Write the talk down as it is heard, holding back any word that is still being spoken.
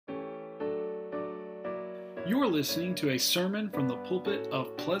You're listening to a sermon from the pulpit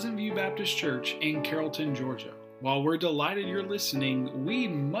of Pleasant View Baptist Church in Carrollton, Georgia. While we're delighted you're listening,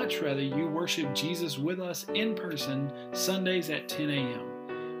 we'd much rather you worship Jesus with us in person Sundays at 10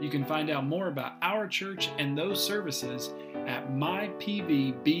 a.m. You can find out more about our church and those services at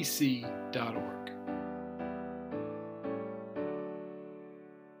mypvbc.org.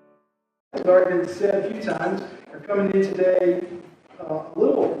 As already been said a few times, are coming in today a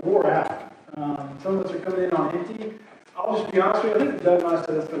little wore out. Some of us are coming in on empty. I'll just be honest with you, I think Doug and I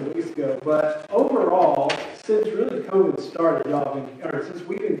said this a couple weeks ago, but overall, since really COVID started, since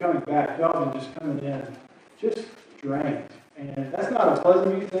we've been coming back, y'all have been just coming in just drained. And that's not a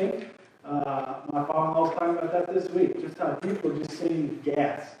Pleasant View thing. My father-in-law was talking about that this week, just how people are just seeing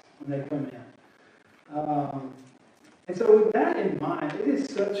gas when they come in. And so with that in mind, it is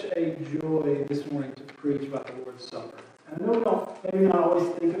such a joy this morning to preach about the Lord's Supper. And I know we don't maybe not always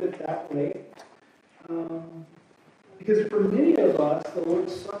think of it that way, because for many of us, the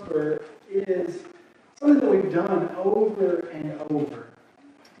Lord's Supper is something that we've done over and over.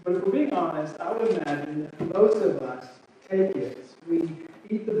 But if we're being honest, I would imagine that most of us take it, we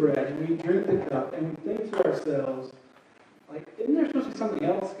eat the bread, and we drink the cup, and we think to ourselves, like, isn't there supposed to be something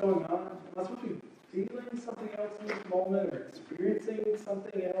else going on? Am I supposed to be feeling something else in this moment, or experiencing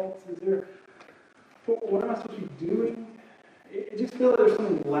something else? What am I supposed to be doing? I just feel like there's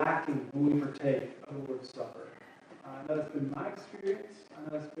something lacking when we partake of the Lord's Supper. I know that's been my experience. I know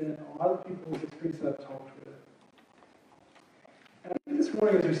that's been a lot of people's experience that I've talked with. And I think this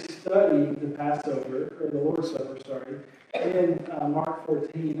morning as we study the Passover, or the Lord's Supper, in Mark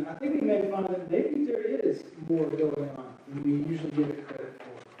 14, I think we may find that maybe there is more going on than we usually give it credit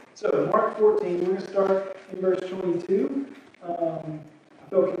for. So, Mark 14, we're going to start in verse 22. I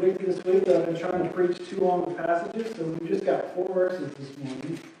felt convicted this week that I've been trying to preach too long of passages, so we've just got 4 verses this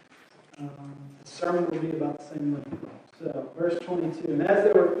morning. The sermon will be about the same length. So, verse 22, and as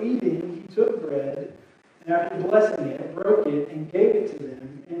they were eating, he took bread, and after blessing it, broke it, and gave it to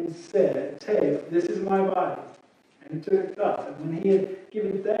them, and said, "Take, this is my body." And he took a cup, and when he had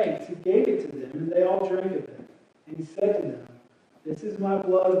given thanks, he gave it to them, and they all drank of it. And he said to them, "This is my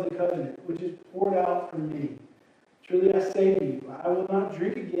blood of the covenant, which is poured out for many. Truly I say to you, I will not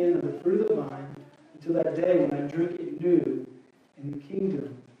drink again of the fruit of the vine until that day when I drink it new in the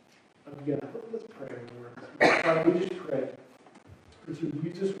kingdom of God." Let's pray, Lord. Father, we just pray that you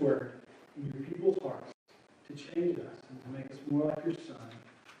use this word in your people's hearts to change us and to make us more like your Son,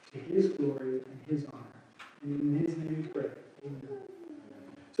 to his glory and his honor. And in his name we pray. Amen.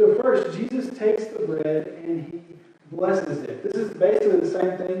 So first, Jesus takes the bread and he blesses it. This is basically the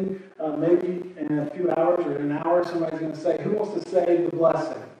same thing. Maybe in a few hours or in an hour, somebody's going to say, "Who wants to say the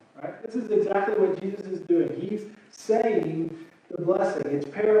blessing?" Right? This is exactly what Jesus is doing. He's saying the blessing. It's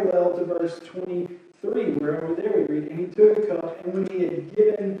parallel to verse 23, where over there we read, "And he took a cup, and when he had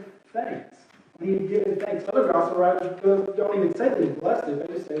given thanks." When he had given thanks. Other gospel writers don't even say that he blessed it.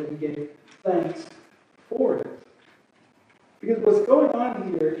 They just say that he gave thanks for it. Because what's going on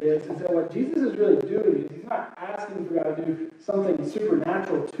here is that what Jesus is really doing is he's not asking for God to do something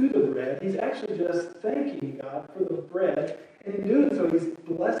supernatural to the bread. He's actually just thanking God for the bread. And in doing so, he's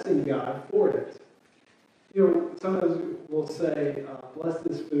blessing God for it. You know, some of us will say, "Bless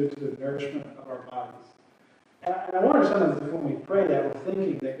this food to the nourishment of our bodies." And I wonder sometimes if when we pray that, we're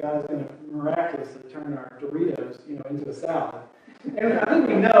thinking that God is going to miraculously turn our Doritos, into a salad. And I think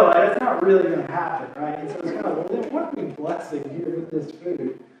we know that's not really going to happen, right? And so it's kind of, well, then what are we blessing here with this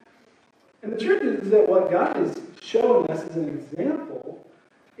food? And the truth is that what God is showing us as an example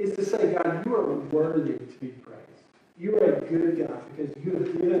is to say, God, you are worthy to be praised. You are a good God because you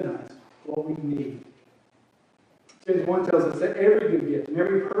have given us what we need. James 1 tells us that every good gift and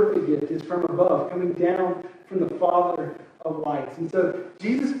every perfect gift is from above, coming down from the Father of lights. And so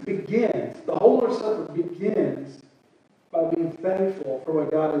Jesus begins, the whole Lord's Supper begins by being thankful for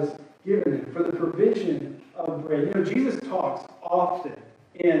what God has given him, for the provision of bread. Jesus talks often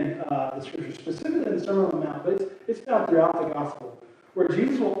in the Scripture, specifically in the Sermon on the Mount, but it's found throughout the Gospel, where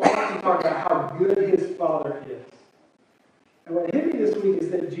Jesus will often talk about how good his Father is. And what hit me this week is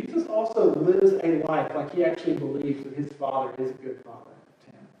that Jesus also lives a life like he actually believes that his Father is a good Father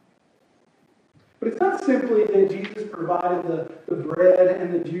to him. But it's not simply that Jesus provided the bread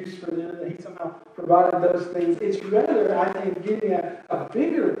and the juice for them, that he somehow provided those things. It's rather, I think, getting at a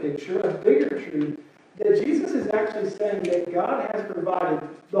bigger picture, a bigger truth, that Jesus is actually saying that God has provided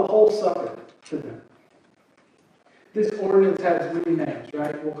the whole supper to them. This ordinance has many names,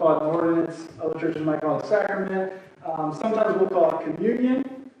 right? We'll call it an ordinance. Other churches might call it a sacrament. Sometimes we'll call it communion.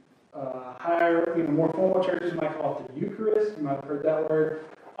 More formal churches might call it the Eucharist. You might have heard that word.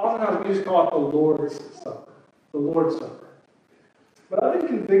 Oftentimes we just call it the Lord's Supper. the Lord's Supper. But I've been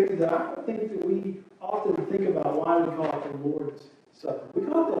convicted that I don't think that we often think about why we call it the Lord's Supper. We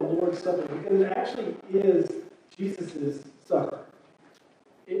call it the Lord's Supper because it actually is Jesus' supper.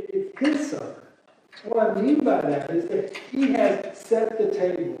 It's his supper. What I mean by that is that he has set the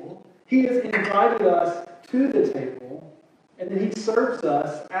table, he has invited us to the table, and then he serves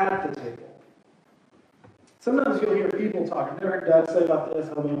us at the table. Sometimes you'll hear people talk. I've never heard Doug say about this.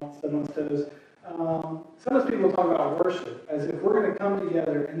 I won't step on his toes. Sometimes people talk about worship as if we're going to come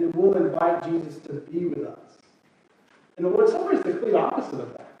together and then we'll invite Jesus to be with us. And the Lord's Supper is the complete opposite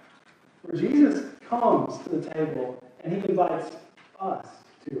of that. Where Jesus comes to the table and he invites us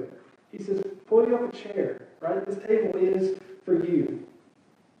to it. He says, pull you up a chair, right? This table is for you.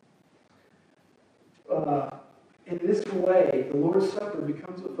 In this way, the Lord's Supper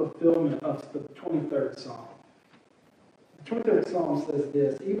becomes a fulfillment of the 23rd Psalm. The 23rd Psalm says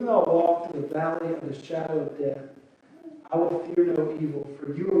this, even though I walk through the valley of the shadow of death, I will fear no evil,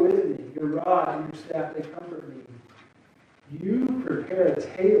 for you are with me. Your rod and your staff, they comfort me. You prepare a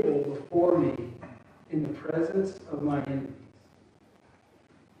table before me in the presence of my enemies.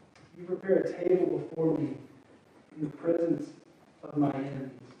 You prepare a table before me in the presence of my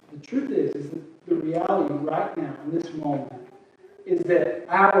enemies. The truth is that the reality right now, in this moment, is that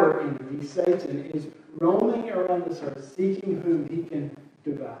our enemy, Satan, is roaming around this earth, seeking whom he can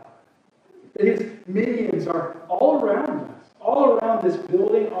devour. That his minions are all around us, all around this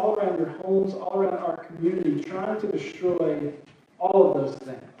building, all around your homes, all around our community, trying to destroy all of those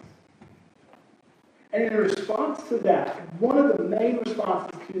things. And in response to that, one of the main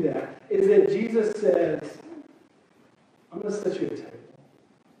responses to that is that Jesus says, I'm going to set you a table.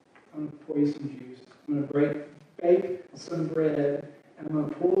 I'm going to pour you some juice. I'm going to bake some bread, and I'm going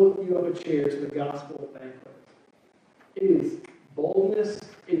to pull you up a chair to the gospel banquet. It is boldness.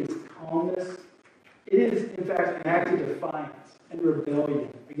 It is calmness. It is, in fact, an act of defiance and rebellion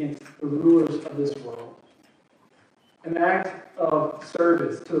against the rulers of this world. An act of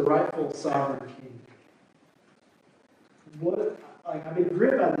service to the rightful sovereign king. I've been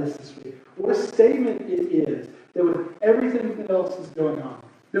gripped by this week. What a statement it is that with everything else is going on,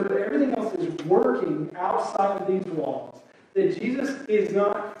 that with everything else is working outside of these walls, that Jesus is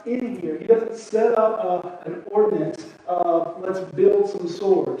not in here. He doesn't set up an ordinance of let's build some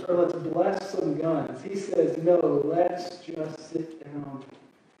swords or let's bless some guns. He says, no, let's just sit down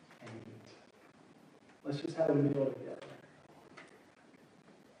and eat. Let's just have a meal together.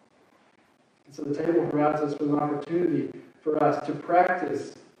 And so the table provides us with an opportunity for us to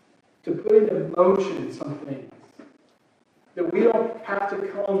practice, to put into motion some things. That we don't have to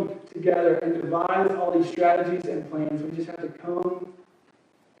come together and devise all these strategies and plans. We just have to come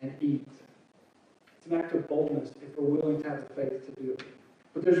and eat. It's an act of boldness if we're willing to have the faith to do it.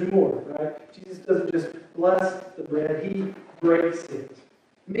 But there's more, right? Jesus doesn't just bless the bread, he breaks it.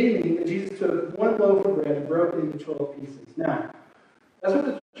 Meaning that Jesus took one loaf of bread and broke it into 12 pieces. Now, that's what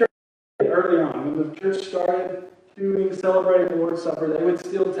the church did early on. When the church started celebrating the Lord's Supper, they would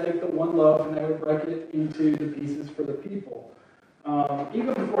still take the one loaf and they would break it into the pieces for the people.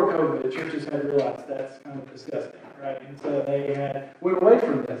 Even before COVID, the churches had realized that's kind of disgusting, right? And so they went away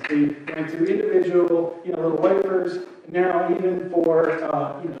from this. They went to individual, little wafers. Now, even for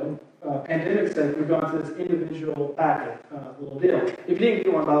pandemic's sake, we've gone to this individual packet, little deal. If you didn't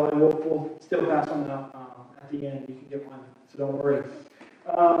get one, by the way, we'll still pass one out at the end. You can get one, so don't worry.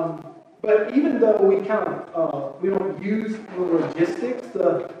 But even though we we don't use the logistics,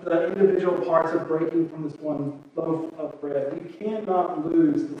 the individual parts of breaking from this one loaf of bread, we cannot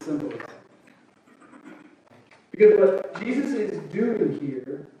lose the symbolism. Because what Jesus is doing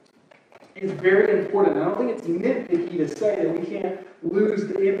here is very important. I don't think it's nitpicky to say that we can't lose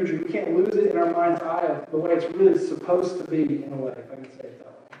the imagery, we can't lose it in our mind's eye of the way it's really supposed to be, in a way, if I can say it that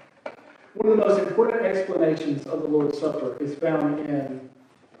way. One of the most important explanations of the Lord's Supper is found in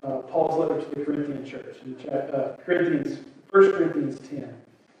Paul's letter to the Corinthian church, in 1 Corinthians 10.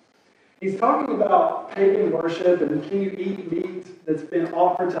 He's talking about pagan worship and can you eat meat that's been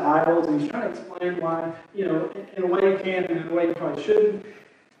offered to idols, and he's trying to explain why, in a way you can and in a way you probably shouldn't,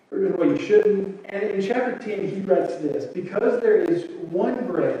 or in a way you shouldn't. And in chapter 10 he writes this, because there is one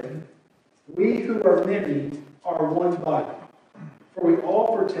bread, we who are many are one body, for we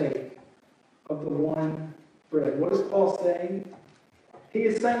all partake of the one bread. What is Paul saying? He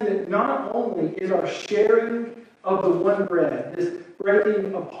is saying that not only is our sharing of the one bread, this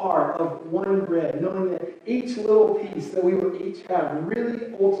breaking apart of one bread, knowing that each little piece that we will each have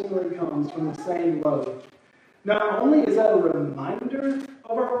really ultimately comes from the same loaf. Not only is that a reminder of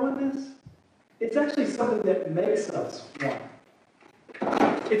our oneness, it's actually something that makes us one.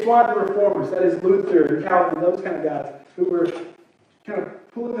 It's why the Reformers, that is Luther and Calvin, those kind of guys, who were kind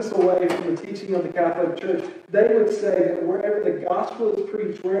of pulling us away from the teaching of the Catholic Church, they would say that wherever the gospel is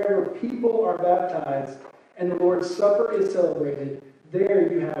preached, wherever people are baptized, and the Lord's Supper is celebrated,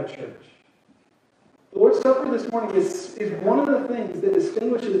 there you have a church. The Lord's Supper this morning is one of the things that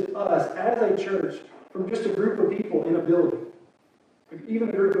distinguishes us as a church from just a group of people in a building, or even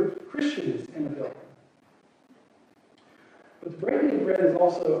a group of Christians in a building. But the breaking of bread is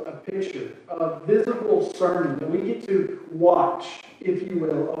also a picture, a visible sermon that we get to watch, if you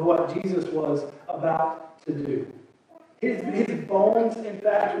will, of what Jesus was about to do. His bones, in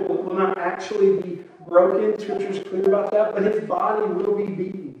fact, will not actually be broken. Scripture is clear about that. But his body will be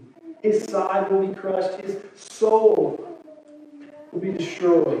beaten. His side will be crushed. His soul will be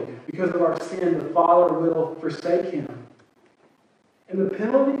destroyed. Because of our sin, the Father will forsake him. And the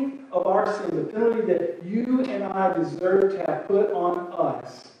penalty of our sin, the penalty that you and I deserve to have put on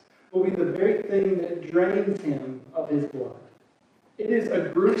us, will be the very thing that drains him of his blood. It is a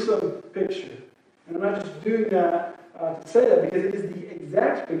gruesome picture. And I'm not just doing that to say that, because it is the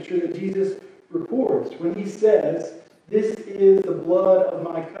exact picture that Jesus records when he says, "This is the blood of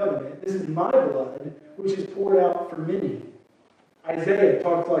my covenant. This is my blood, which is poured out for many." Isaiah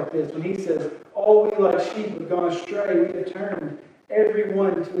talks like this when he says, "All we like sheep have gone astray. We have turned every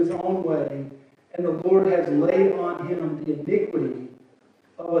one to his own way, and the Lord has laid on him the iniquity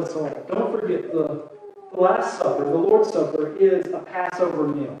of us all." Don't forget, the Last Supper, the Lord's Supper, is a Passover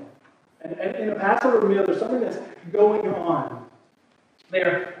meal. And in a Passover meal, there's something that's going on.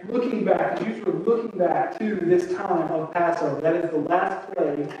 They're looking back, the Jews were looking back to this time of Passover. That is the last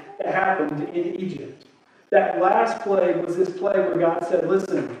plague that happened in Egypt. That last plague was this plague where God said,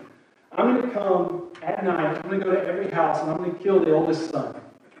 "Listen, I'm going to come at night, I'm going to go to every house, and I'm going to kill the oldest son.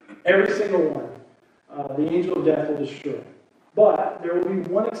 Every single one. The angel of death will destroy. But there will be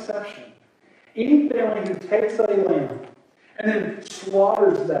one exception. Any family who takes a lamb and then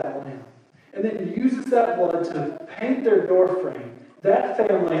slaughters that lamb, and then uses that blood to paint their door frame, that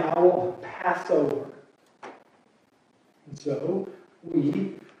family I will pass over." And so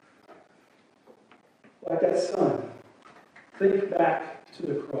we, like that son, think back to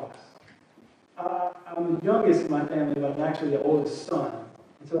the cross. I'm the youngest in my family, but I'm actually the oldest son.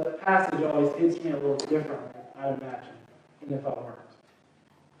 And so that passage always hits me a little differently, I imagine, than if I weren't.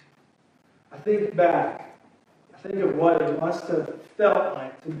 I think back. I think of what it must have felt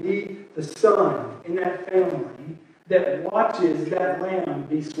like to be the son in that family that watches that lamb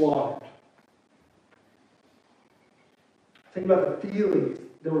be slaughtered. I think about the feelings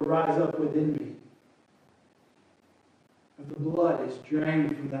that would rise up within me as the blood is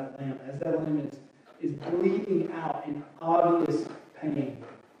drained from that lamb, as that lamb is bleeding out in obvious pain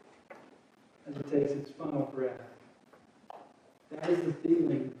as it takes its final breath. That is the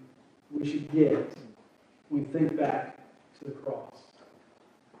feeling we should get when we think back to the cross.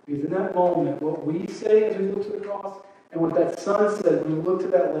 Because in that moment, what we say as we look to the cross, and what that son said when we look to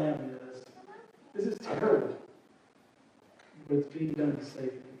that lamb is, "This is terrible, but it's being done to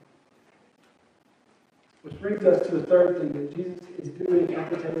save me." Which brings us to the third thing that Jesus is doing at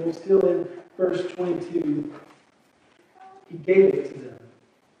the table, still in verse 22. He gave it to them.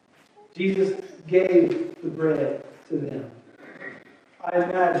 Jesus gave the bread to them. I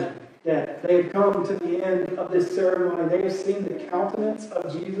imagine that they have come to the end of this ceremony. They have seen the countenance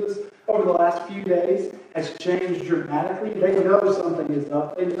of Jesus over the last few days has changed dramatically. They know something is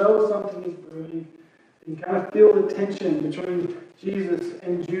up. They know something is brewing. You can kind of feel the tension between Jesus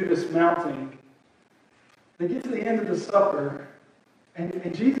and Judas mounting. They get to the end of the supper,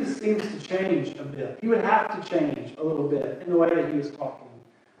 and Jesus seems to change a bit. He would have to change a little bit in the way that he was talking,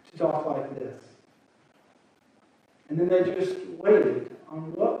 to talk like this. And then they just waited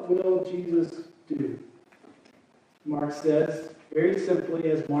on what will Jesus do. Mark says, very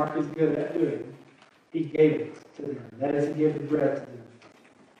simply, as Mark is good at doing, he gave it to them. That is, he gave the bread to them.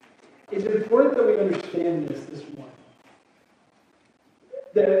 It's important that we understand this morning.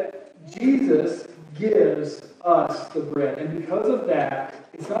 That Jesus gives us the bread. And because of that,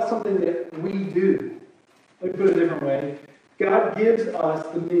 it's not something that we do. Let me put it a different way. God gives us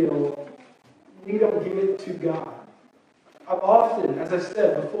the meal. We don't give it to God. I've often, as I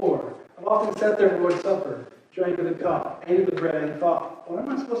said before, I've often sat there at Lord's Supper, drank of the cup, ate of the bread, and thought, what am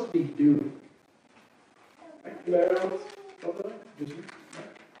I supposed to be doing? Right? Do I ever thought that? Did you?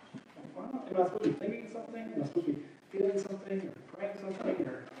 Am I supposed to be thinking something? Am I supposed to be feeling something? Or praying something?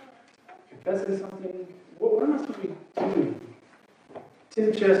 Or confessing something? What am I supposed to be doing?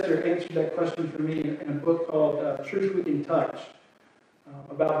 Tim Chester answered that question for me in a book called Truth We Can Touch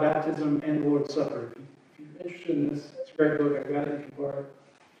about baptism and the Lord's Supper. If you're interested in this, it's a great book. I got it if you borrow it.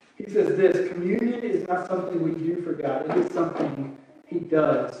 He says this: communion is not something we do for God. It is something He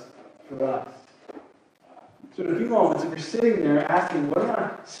does for us. So in a few moments, if you're sitting there asking, what am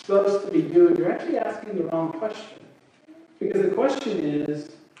I supposed to be doing? You're actually asking the wrong question. Because the question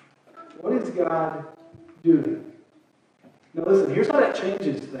is, what is God doing? Now listen, here's how that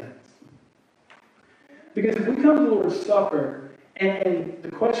changes things. Because if we come to the Lord's Supper, and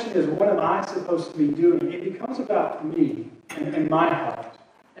the question is, what am I supposed to be doing? It becomes about me and my heart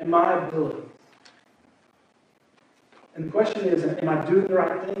and my abilities. And the question is, am I doing the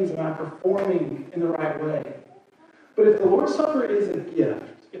right things? Am I performing in the right way? But if the Lord's Supper is a gift,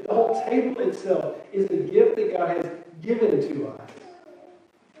 if the whole table itself is a gift that God has given to us,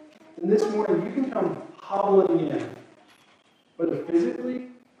 then this morning you can come hobbling in. Whether physically,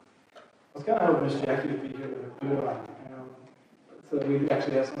 I was kind of hoping Miss Jackie would be here to do it, so we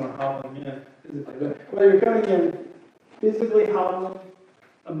actually have someone hobbling in physically. But whether you're coming in physically hobbling,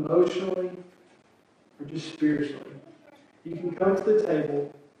 emotionally, or just spiritually, you can come to the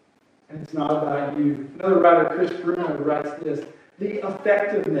table, and it's not about you. Another writer, Chris Bruno, writes this: the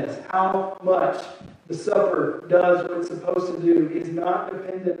effectiveness, how much the supper does what it's supposed to do, is not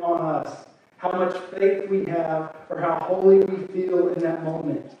dependent on us, how much faith we have, or how holy we feel in that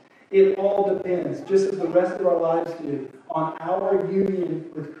moment. It all depends, just as the rest of our lives do, on our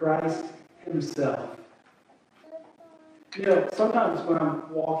union with Christ Himself. You know, sometimes when I'm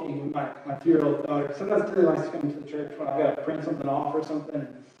walking with my 2-year-old daughter, sometimes Tilly likes to come to the church when I've got to print something off or something.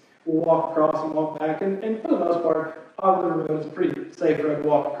 And we'll walk across and walk back. And for the most part, Ogden Road is a pretty safe road to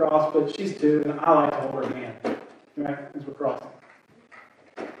walk across, but she's 2, and I like to hold her hand, right, as we're crossing.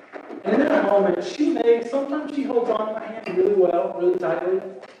 And in that moment, sometimes she holds on to my hand really well, really tightly,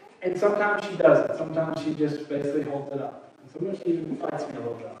 and sometimes she doesn't. Sometimes she just basically holds it up. And sometimes she even fights me a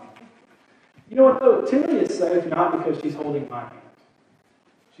little bit. You know what, though? Tilly is safe not because she's holding my hand.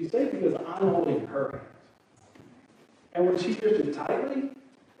 She's safe because I'm holding her hand. And when she grips it tightly,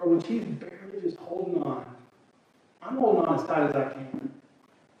 or when she's barely just holding on, I'm holding on as tight as I can.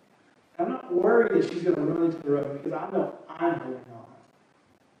 I'm not worried that she's going to run into the road because I know I'm holding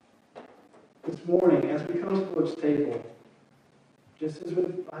on. This morning, as we come to the Lord's table, just as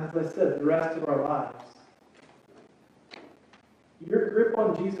I said, the rest of our lives, your grip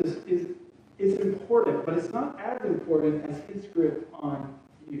on Jesus is important, but it's not as important as His grip on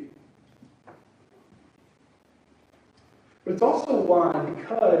you. But it's also why,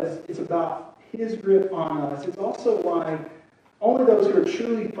 because it's about His grip on us, it's also why only those who are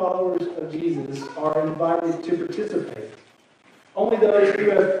truly followers of Jesus are invited to participate. Only those who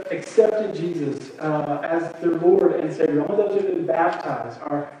have accepted Jesus as their Lord and Savior, only those who have been baptized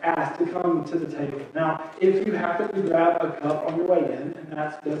are asked to come to the table. Now, if you happen to grab a cup on your way in and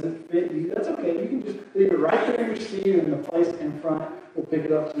that doesn't fit you, that's okay. You can just leave it right there in your seat, and the place in front. We'll pick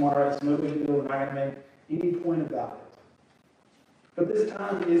it up tomorrow. It's no big deal. We're not going to make any point about it. But this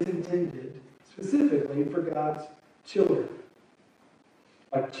time is intended specifically for God's children.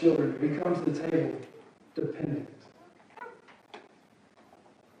 Like children, we come to the table dependent.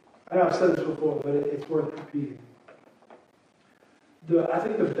 I know I've said this before, but it's worth repeating. I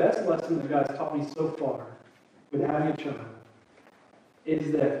think the best lesson that God's taught me so far with having a child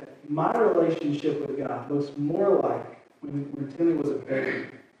is that my relationship with God looks more like when Timmy was a baby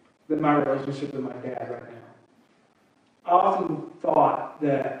than my relationship with my dad right now. I often thought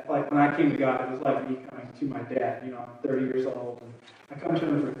that, like, when I came to God, it was like me coming to my dad. You know, I'm 30 years old, and I come to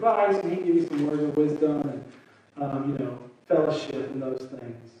him for advice, and he gives me some words of wisdom and, fellowship and those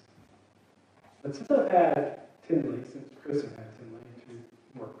things. But since I've had Tinley, since Kristen had Tinley, to be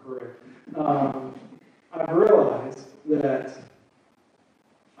more correct, I've realized that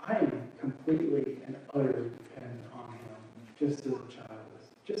I am completely and utterly dependent on him, just as a child is,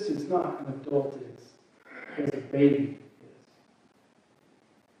 just as not an adult is, as a baby is.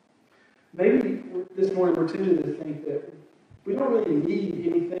 Maybe this morning we're tempted to think that we don't really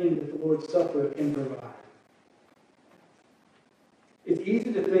need anything that the Lord's Supper can provide. It's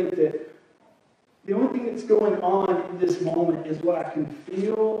easy to think that the only thing that's going on in this moment is what I can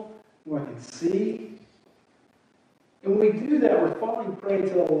feel, what I can see. And when we do that, we're falling prey to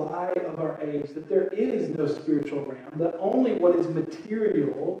the lie of our age that there is no spiritual realm, that only what is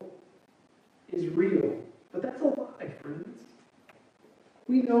material is real. But that's a lie, friends.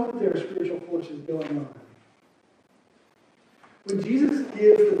 We know that there are spiritual forces going on. When Jesus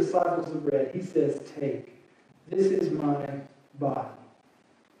gives the disciples the bread, He says, "Take, this is my body."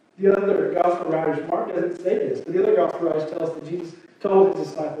 The other gospel writers, Mark doesn't say this, but the other gospel writers tell us that Jesus told His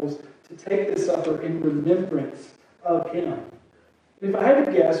disciples to take this supper in remembrance of Him. And if I had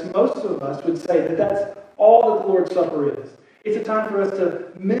to guess, most of us would say that that's all that the Lord's Supper is. It's a time for us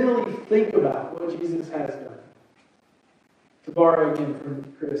to mentally think about what Jesus has done. To borrow again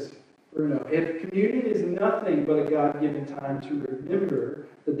from Chris Bruno, if communion is nothing but a God-given time to remember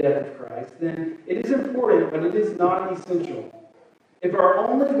the death of Christ, then it is important, but it is not essential. If our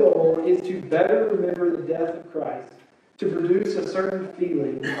only goal is to better remember the death of Christ, to produce a certain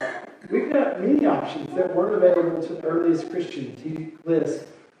feeling, we've got many options that weren't available to the earliest Christians. He lists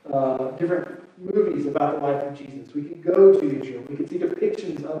different movies about the life of Jesus. We could go to Israel. We could see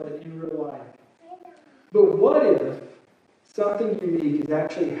depictions of it in real life. But what if something unique is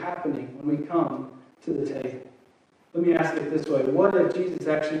actually happening when we come to the table? Let me ask it this way. What if Jesus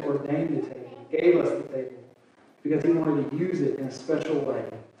actually ordained the table, gave us the table, because he wanted to use it in a special way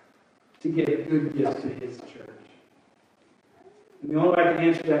to give good gifts to his church? And the only way I can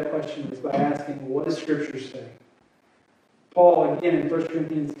answer that question is by asking, what does Scripture say? Paul, again, in 1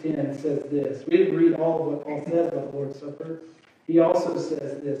 Corinthians 10, says this. We didn't read all of what Paul says about the Lord's Supper. He also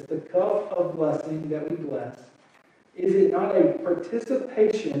says this: the cup of blessing that we bless, is it not a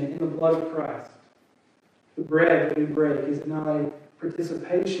participation in the blood of Christ? The bread that we break, is it not a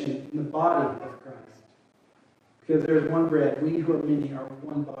participation in the body of Christ? Because there is one bread. We who are many are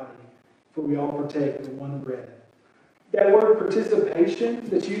one body, for we all partake of the one bread. That word participation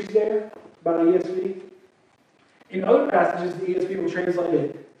that's used there by the ESV, in other passages, the ESV will translate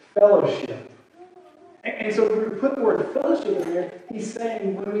it fellowship. And so if we put the word fellowship in there, he's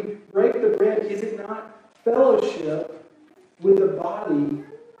saying when we break the bread, is it not fellowship with the body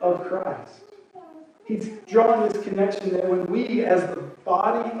of Christ? He's drawing this connection that when we, as the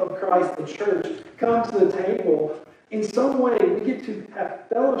body of Christ, the church, come to the table, in some way we get to have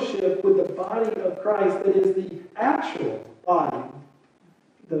fellowship with the body of Christ that is the actual body,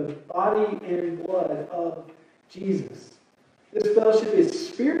 the body and blood of Jesus. This fellowship is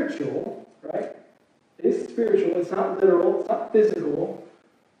spiritual, right? It is spiritual. It's not literal. It's not physical.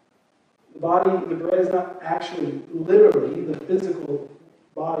 The bread is not actually literally the physical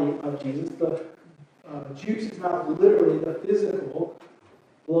body of Jesus. The juice is not literally the physical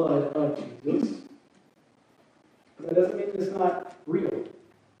blood of Jesus. But that doesn't mean it's not real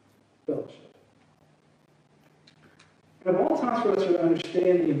fellowship. And of all times for us to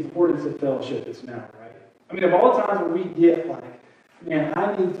understand the importance of fellowship is now, right? I mean, of all times where we get like, man,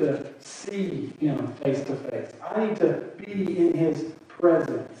 I need to see him face to face. I need to be in his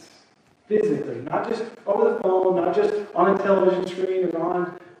presence physically, not just over the phone, not just on a television screen or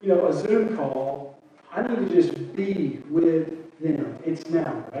on, a Zoom call. I need to just be with them. It's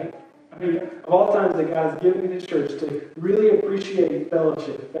now, right? I mean, of all times that God's given me this church to really appreciate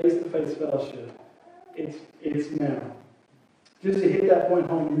fellowship, face-to-face fellowship, it's now. Just to hit that point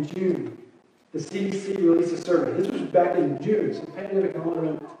home, in June, the CDC released a survey. This was back in June, so the pandemic had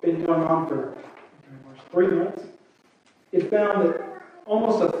only been going on for 3 months. It found that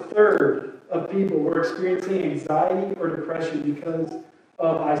almost a third of people were experiencing anxiety or depression because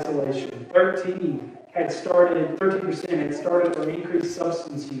of isolation. 13% had started or increased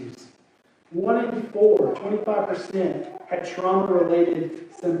substance use. 1 in 4, 25%, had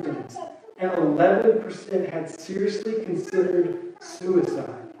trauma-related symptoms. And 11% had seriously considered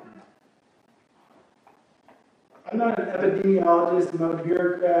suicide. I'm not an epidemiologist, I'm not a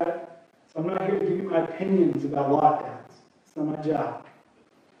bureaucrat, so I'm not here to give you my opinions about lockdowns. It's not my job.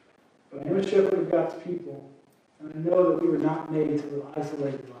 But I am a shepherd of God's people, and I know that we were not made to live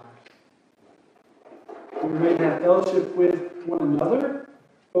isolated lives. We were made to have fellowship with one another.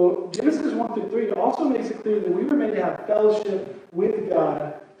 But Genesis 1-3 also makes it clear that we were made to have fellowship with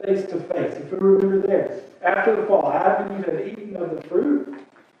God face to face. If we remember there, after the fall, Adam and Eve had eaten of the fruit.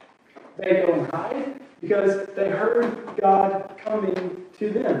 They go and hide because they heard God coming to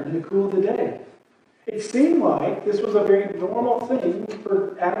them in the cool of the day. It seemed like this was a very normal thing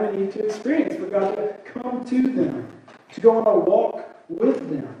for Adam and Eve to experience, for God to come to them, to go on a walk with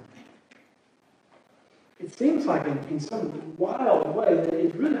them. It seems like in some wild way that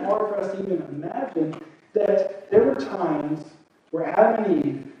it's really hard for us to even imagine that there were times where Adam and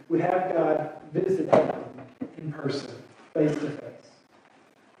Eve would have God visit them in person, face to face.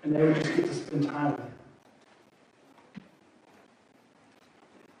 And they would just get to spend time with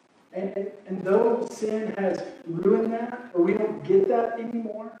him. And though sin has ruined that, or we don't get that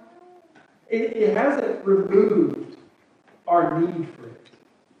anymore, it hasn't removed our need for it.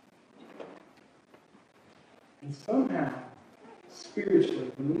 And somehow,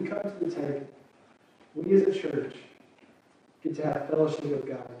 spiritually, when we come to the table, we as a church get to have fellowship with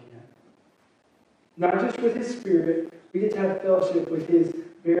God again. Not just with His Spirit, we get to have fellowship with His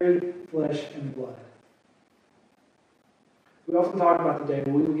very flesh and blood. We often talk about the day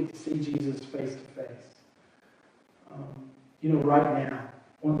when we will get to see Jesus face to face. Right now,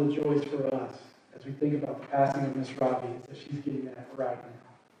 one of the joys for us as we think about the passing of Miss Robbie is that she's getting that right now.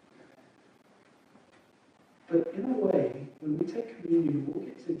 But in a way, when we take communion, we'll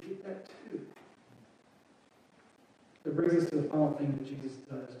get to get that too. That brings us to the final thing that Jesus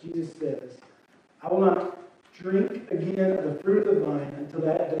does. Jesus says, I will not drink again of the fruit of the vine until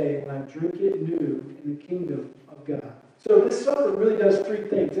that day when I drink it new in the kingdom of God. So this supper really does three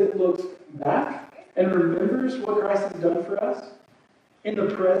things. It looks back and remembers what Christ has done for us. In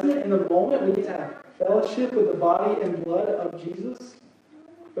the present, in the moment, we get to have fellowship with the body and blood of Jesus.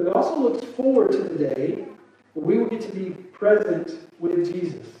 But it also looks forward to the day where we will get to be present with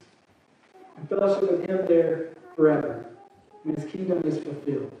Jesus and fellowship with Him there forever when His kingdom is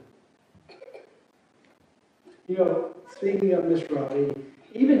fulfilled. Speaking of Miss Robbie,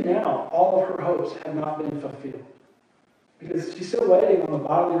 even now, all of her hopes have not been fulfilled. Because she's still waiting on the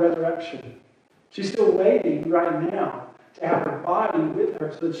bodily resurrection. She's still waiting right now to have her body with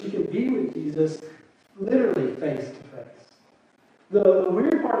her so that she can be with Jesus literally face to face. The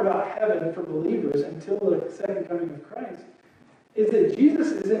weird part about heaven for believers until the second coming of Christ is that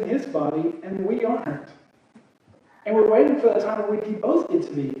Jesus is in His body and we aren't. And we're waiting for that time when we both get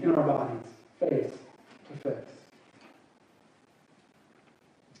to be in our bodies, face to face.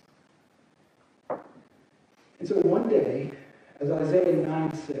 And so one day, as Isaiah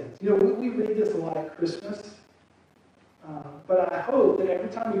 9 says, we read this a lot at Christmas, but I hope that every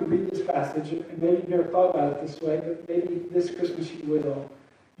time you read this passage, and maybe you've never thought about it this way, but maybe this Christmas you will,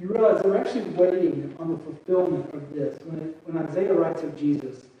 you realize they're actually waiting on the fulfillment of this. When Isaiah writes of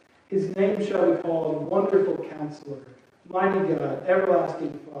Jesus, His name shall be called Wonderful Counselor, Mighty God,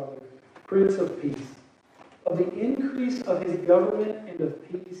 Everlasting Father, Prince of Peace. Of the increase of His government and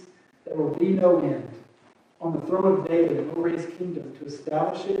of peace, there will be no end. On the throne of David and over His kingdom, to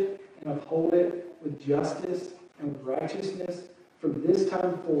establish it and uphold it with justice and with righteousness from this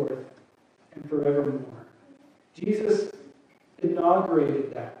time forth and forevermore. Jesus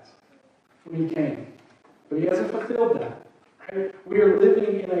inaugurated that when He came, but He hasn't fulfilled that. Right? We are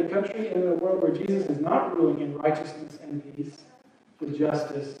living in a country and in a world where Jesus is not ruling in righteousness and peace with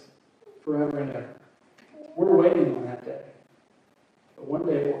justice forever and ever. We're waiting on that day, but one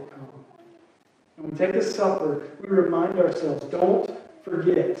day it will come. When we take this supper, we remind ourselves, don't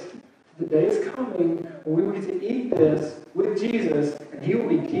forget, the day is coming when we will get to eat this with Jesus, and He will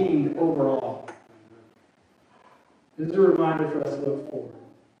be king over all. This is a reminder for us to look forward.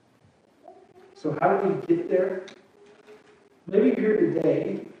 So how do we get there? Maybe you're here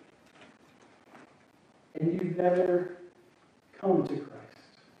today, and you've never come to Christ.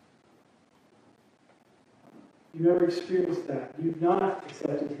 You've never experienced that. You've not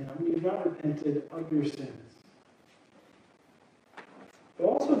accepted Him. You've not repented of your sins. But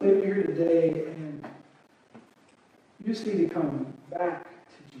also maybe you're here today and you just need to come back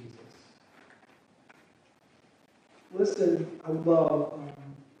to Jesus. Listen, I love,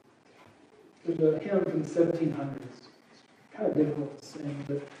 there's a hymn from the 1700s. It's kind of difficult to sing,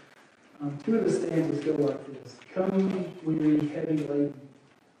 but two of the stanzas go like this. Come, weary, heavy laden,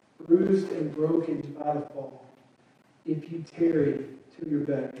 bruised and broken by the fall. If you tarry to your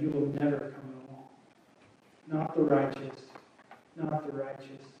bed, you will never come along. Not the righteous,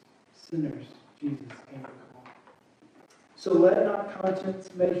 sinners, Jesus came to call. So let not conscience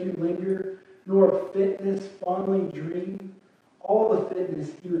make you linger, nor fitness fondly dream. All the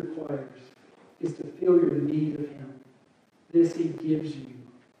fitness He requires is to feel your need of Him. This He gives you.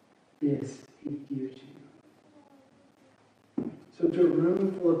 This He gives you. So to a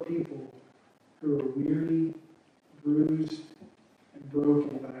room full of people who are weary, bruised, and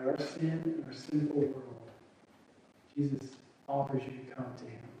broken by our sin and our sinful world, Jesus offers you to come to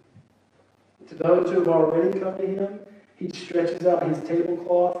Him. To those who have already come to Him, He stretches out His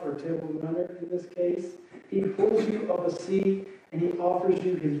tablecloth, or table runner in this case. He pulls you up a seat, and He offers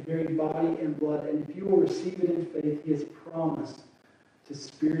you His very body and blood. And if you will receive it in faith, He has promised to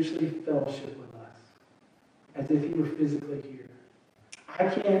spiritually fellowship with us, as if He were physically here. I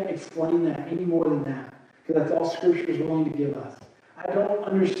can't explain that any more than that, because that's all Scripture is willing to give us. I don't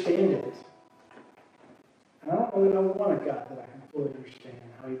understand it. And I don't really know one of God that I can fully understand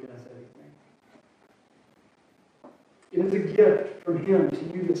how He does everything. It is a gift from Him to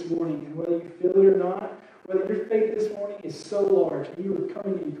you this morning, and whether you feel it or not, whether your faith this morning is so large and you are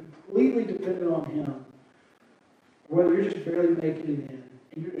coming in completely dependent on Him, or whether you're just barely making it in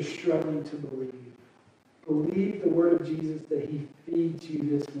and you're just struggling to believe. Believe the word of Jesus that He feeds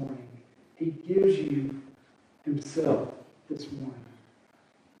you this morning. He gives you Himself this morning.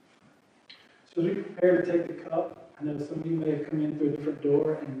 So as we prepare to take the cup, I know some of you may have come in through a different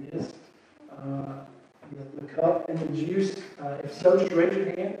door and missed the cup and the juice. If so, just raise your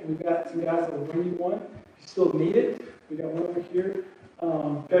hand. We've got some guys that will bring you one. If you still need it, we've got one over here.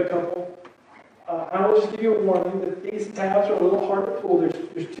 Got a couple. I will just give you a warning that these tabs are a little hard to pull.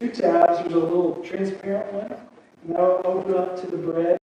 There's two tabs. There's a little transparent one, and that'll open up to the bread.